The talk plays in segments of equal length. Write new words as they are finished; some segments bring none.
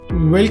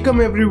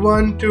Welcome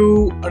everyone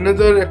to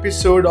another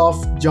episode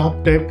of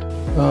Job Tip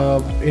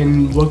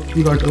in Work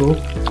 2.0,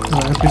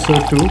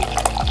 episode 2.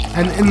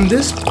 And in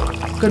this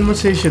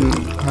conversation,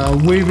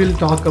 we will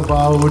talk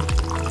about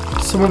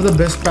some of the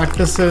best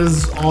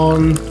practices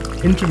on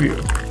interview.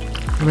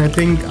 And I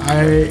think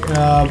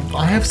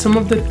I have some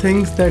of the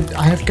things that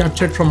I have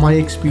captured from my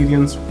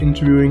experience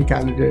interviewing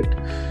candidate,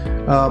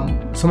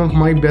 some of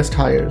my best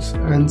hires,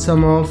 and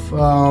some of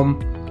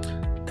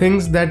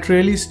things that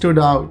really stood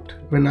out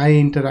when I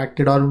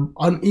interacted,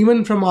 or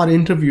even from our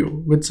interview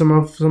with some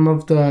of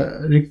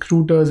the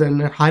recruiters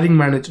and hiring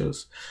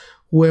managers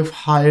who have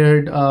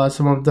hired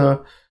some of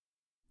the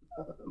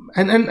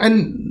and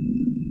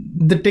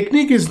the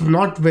technique is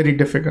not very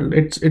difficult.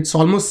 It's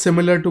almost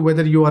similar to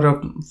whether you are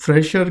a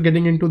fresher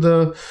getting into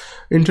the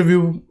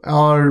interview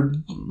or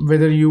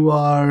whether you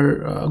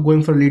are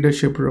going for a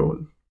leadership role,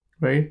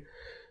 right?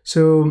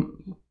 So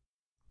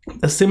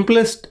the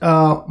simplest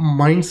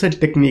mindset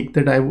technique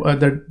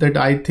that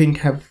I think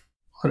have,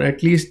 or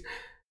at least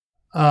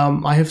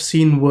I have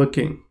seen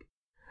working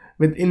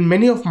in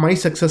many of my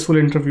successful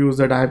interviews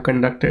that I have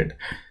conducted,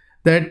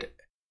 that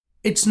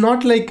it's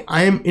not like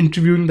I am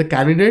interviewing the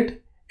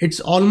candidate. It's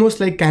almost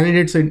like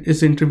candidates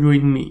is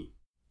interviewing me,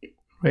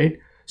 right?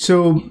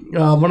 So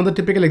one of the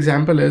typical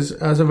example is,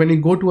 so when you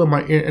go to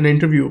an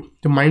interview,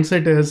 the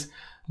mindset is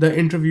the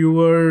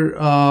interviewer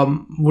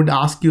would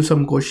ask you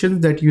some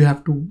questions that you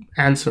have to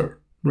answer,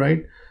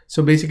 right?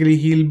 So basically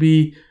he'll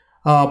be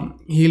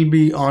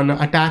on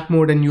attack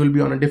mode and you'll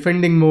be on a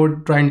defending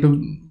mode, trying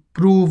to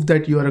prove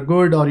that you are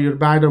good or you're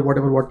bad or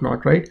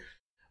whatnot, right?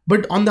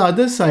 But on the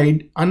other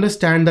side,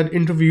 understand that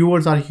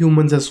interviewers are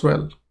humans as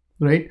well,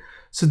 right?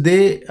 So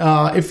they,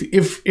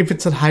 if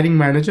it's a hiring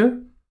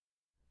manager,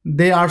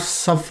 they are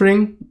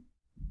suffering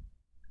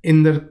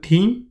in their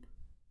team.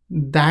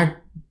 That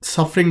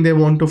suffering they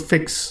want to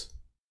fix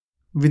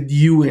with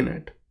you in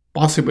it,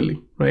 possibly,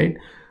 right?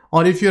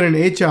 Or if you're in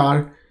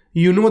HR,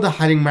 you know the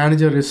hiring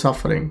manager is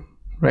suffering,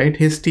 right?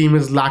 His team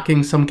is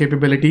lacking some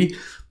capability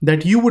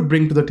that you would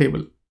bring to the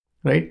table,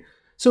 right?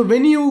 So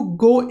when you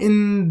go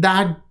in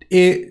that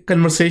a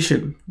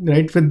conversation,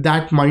 right, with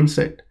that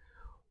mindset,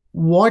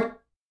 what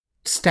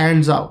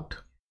stands out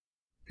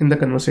in the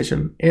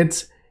conversation?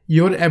 It's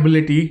your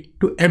ability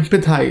to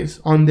empathize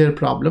on their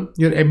problem,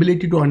 your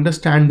ability to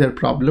understand their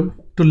problem,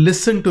 to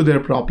listen to their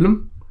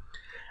problem,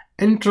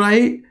 and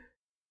try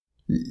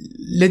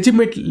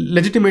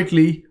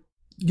legitimately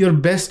your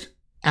best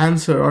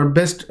answer or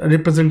best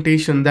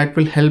representation that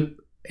will help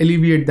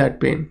alleviate that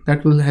pain,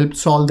 that will help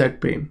solve that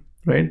pain,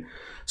 right?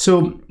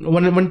 So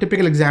one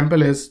typical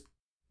example is,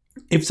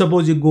 if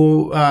suppose you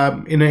go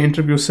in an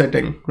interview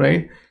setting,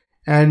 right,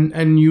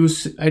 and you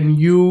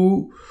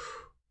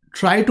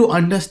try to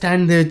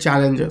understand their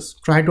challenges,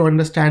 try to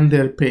understand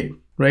their pain,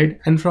 right,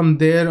 and from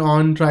there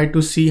on try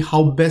to see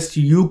how best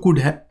you could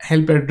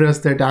help address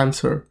that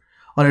answer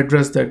or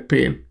address that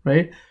pain,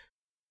 right?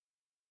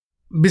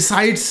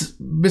 Besides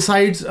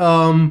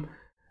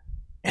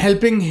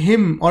helping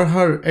him or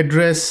her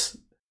address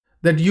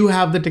that you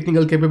have the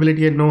technical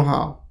capability and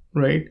know-how,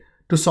 right,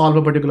 to solve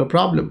a particular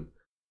problem,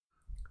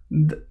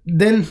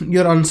 then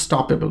you're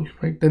unstoppable,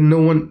 right?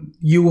 Then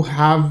you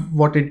have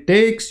what it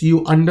takes.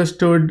 You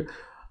understood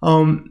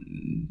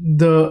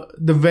the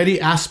very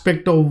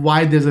aspect of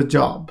why there's a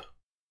job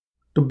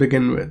to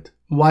begin with.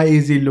 Why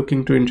is he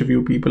looking to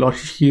interview people, or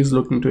she is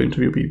looking to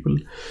interview people?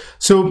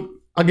 So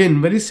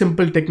again, very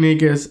simple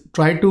technique is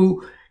try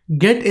to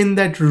get in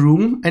that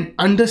room and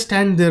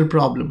understand their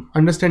problem,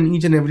 understand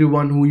each and every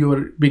one who you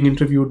are being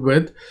interviewed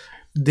with,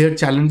 their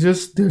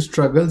challenges, their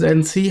struggles,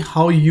 and see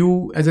how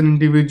you as an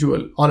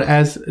individual or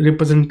as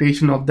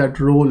representation of that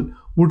role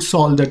would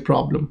solve that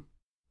problem,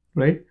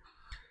 right?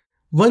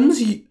 And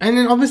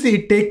then obviously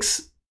it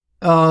takes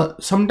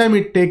sometimes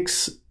it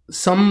takes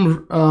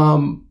some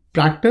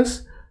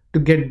practice to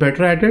get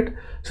better at it.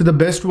 So the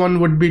best one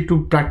would be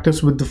to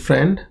practice with the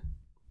friend,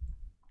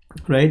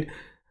 right?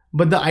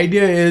 But the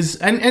idea is,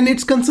 and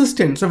it's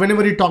consistent. So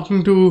whenever you're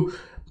talking to,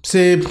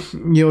 say,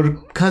 your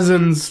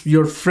cousins,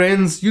 your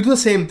friends, you do the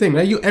same thing,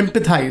 right? You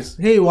empathize.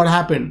 Hey, what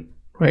happened,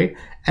 right?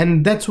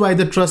 And that's why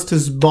the trust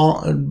is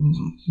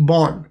born,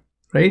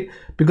 right?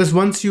 Because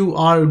once you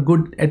are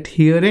good at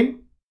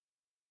hearing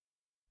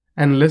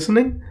and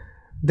listening,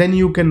 then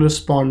you can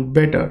respond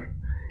better.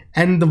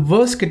 And the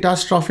worst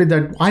catastrophe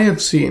that I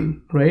have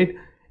seen, right,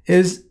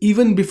 is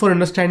even before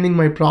understanding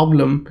my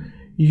problem,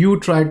 you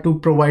try to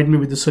provide me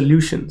with the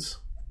solutions,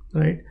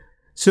 right?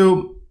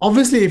 So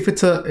obviously, if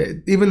it's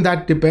even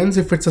that depends.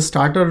 If it's a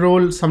starter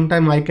role,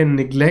 sometimes I can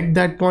neglect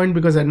that point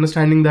because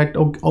understanding that,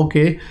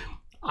 okay,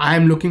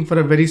 I'm looking for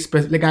a very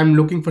I'm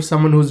looking for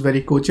someone who's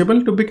very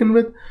coachable to begin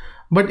with.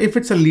 But if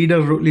it's a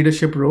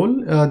leadership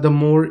role, the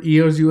more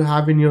years you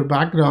have in your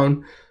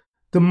background,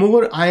 the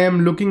more I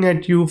am looking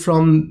at you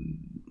from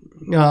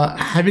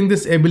having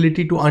this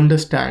ability to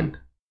understand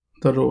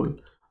the role,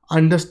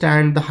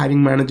 understand the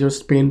hiring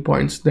manager's pain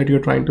points that you're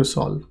trying to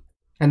solve.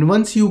 And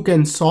once you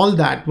can solve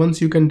that,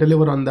 once you can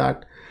deliver on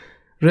that,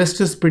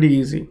 rest is pretty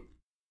easy.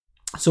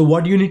 So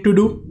what you need to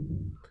do?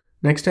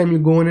 next time you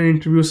go in an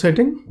interview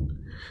setting,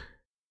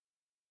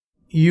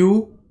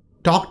 you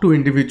talk to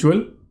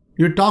individual,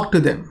 you talk to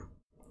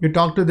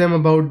them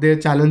about their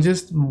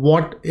challenges.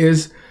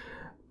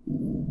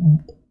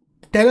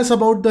 Tell us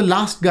about the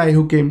last guy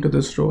who came to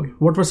this role.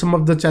 What were some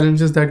of the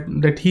challenges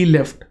that he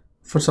left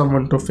for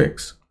someone to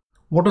fix?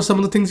 What are some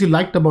of the things you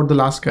liked about the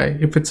last guy?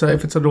 If it's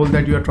a role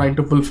that you are trying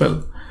to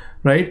fulfill,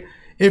 right?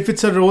 If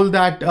it's a role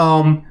that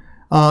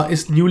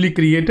is newly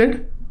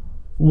created,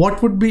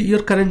 what would be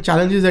your current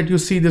challenges that you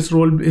see this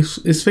role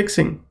is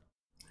fixing,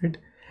 right?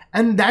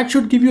 And that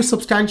should give you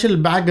substantial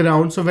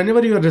background. So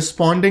whenever you are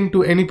responding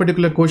to any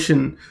particular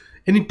question,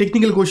 any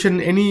technical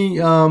question, any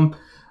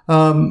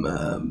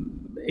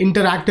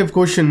interactive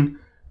question,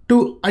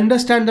 to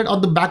understand that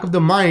on the back of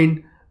the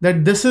mind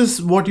that this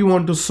is what you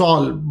want to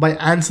solve by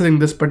answering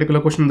this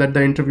particular question that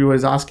the interviewer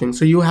is asking.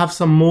 So you have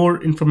some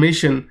more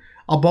information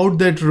about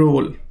that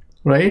role,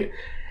 right?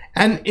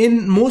 And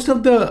in most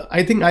of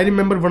I think I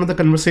remember one of the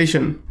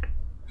conversation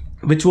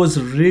which was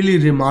really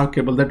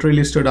remarkable, that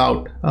really stood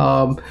out,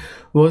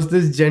 was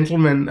this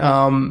gentleman.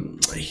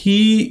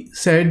 He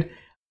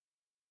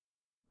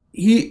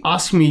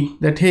asked me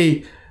that,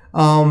 hey,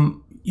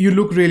 you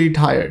look really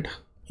tired.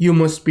 You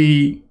must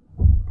be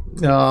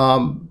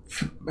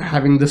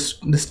having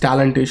this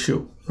talent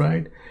issue,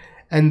 right?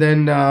 And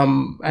then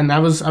and I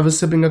was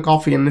sipping a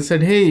coffee, and I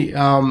said, hey,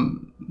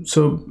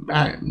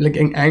 like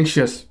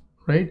anxious,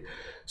 right?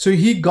 So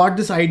he got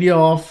this idea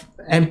of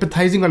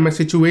empathizing on my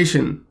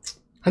situation,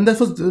 and that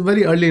was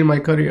very early in my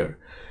career.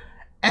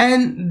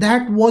 And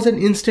that was an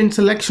instant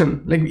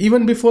selection. Like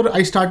even before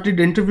I started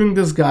interviewing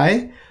this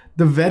guy,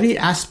 the very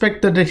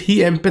aspect that he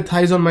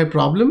empathized on my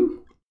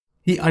problem,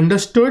 he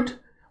understood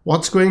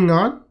what's going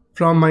on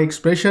from my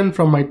expression,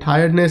 from my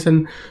tiredness,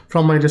 and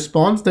from my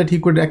response, that he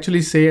could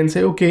actually say,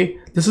 okay,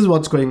 this is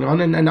what's going on,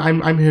 and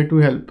I'm here to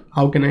help.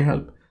 How can I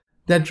help?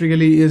 That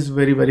really is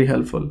very, very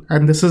helpful.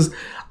 And this is,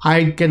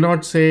 I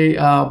cannot say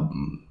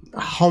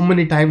how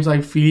many times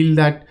I feel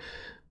that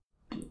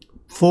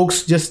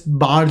folks just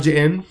barge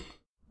in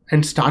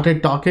and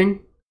started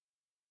talking,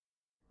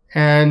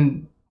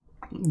 and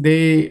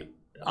they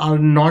are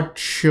not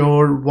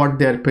sure what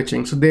they're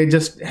pitching. So they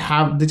just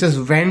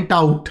vent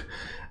out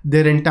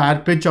their entire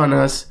pitch on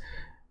us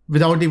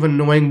without even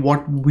knowing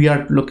what we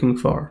are looking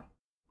for,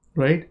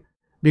 right?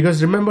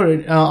 Because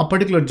remember, a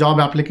particular job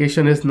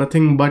application is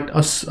nothing but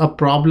a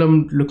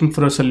problem looking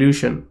for a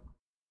solution,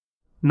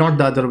 not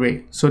the other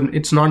way. So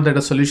it's not that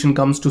a solution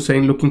comes to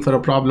saying looking for a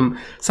problem.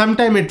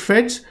 Sometimes it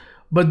fits,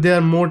 but there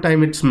are more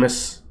time it's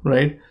miss,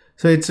 right?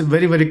 So it's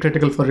very, very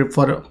critical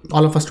for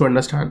all of us to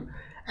understand.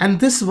 And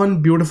this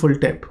one beautiful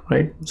tip,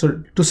 right?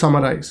 So to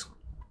summarize,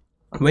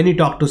 when you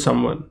talk to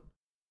someone,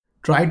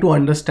 try to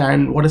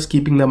understand what is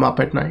keeping them up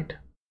at night.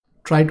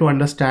 Try to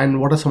understand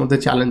what are some of the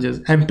challenges.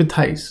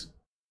 Empathize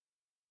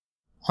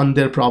on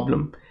their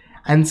problem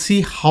and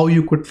see how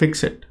you could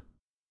fix it,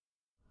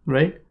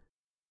 right?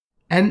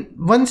 And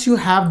once you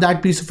have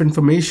that piece of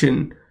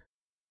information,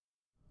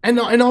 and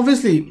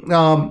obviously,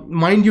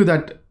 mind you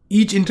that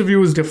each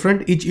interview is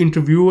different, each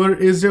interviewer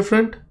is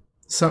different.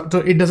 So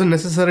it doesn't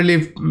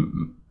necessarily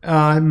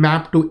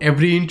map to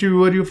every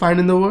interviewer you find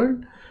in the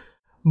world.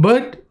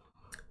 But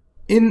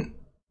in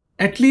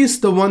at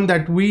least the one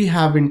that we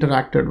have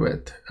interacted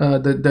with,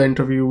 the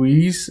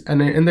interviewees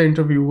and the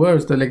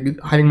interviewers, the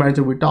hiring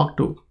manager we talked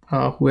to,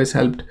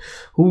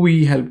 who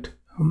we helped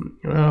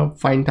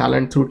find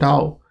talent through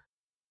Tao.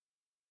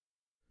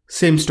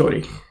 Same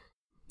story.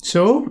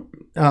 So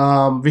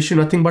wish you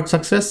nothing but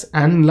success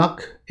and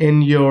luck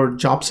in your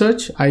job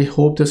search. I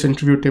hope this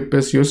interview tip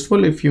is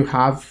useful. If you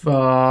have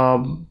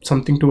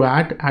something to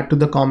add to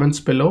the comments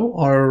below,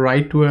 or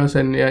write to us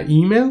an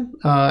email.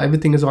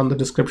 Everything is on the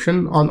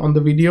description on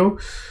the video.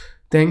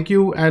 Thank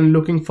you, and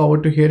looking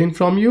forward to hearing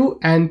from you.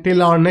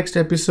 Until our next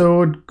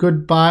episode,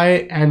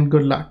 goodbye and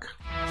good luck.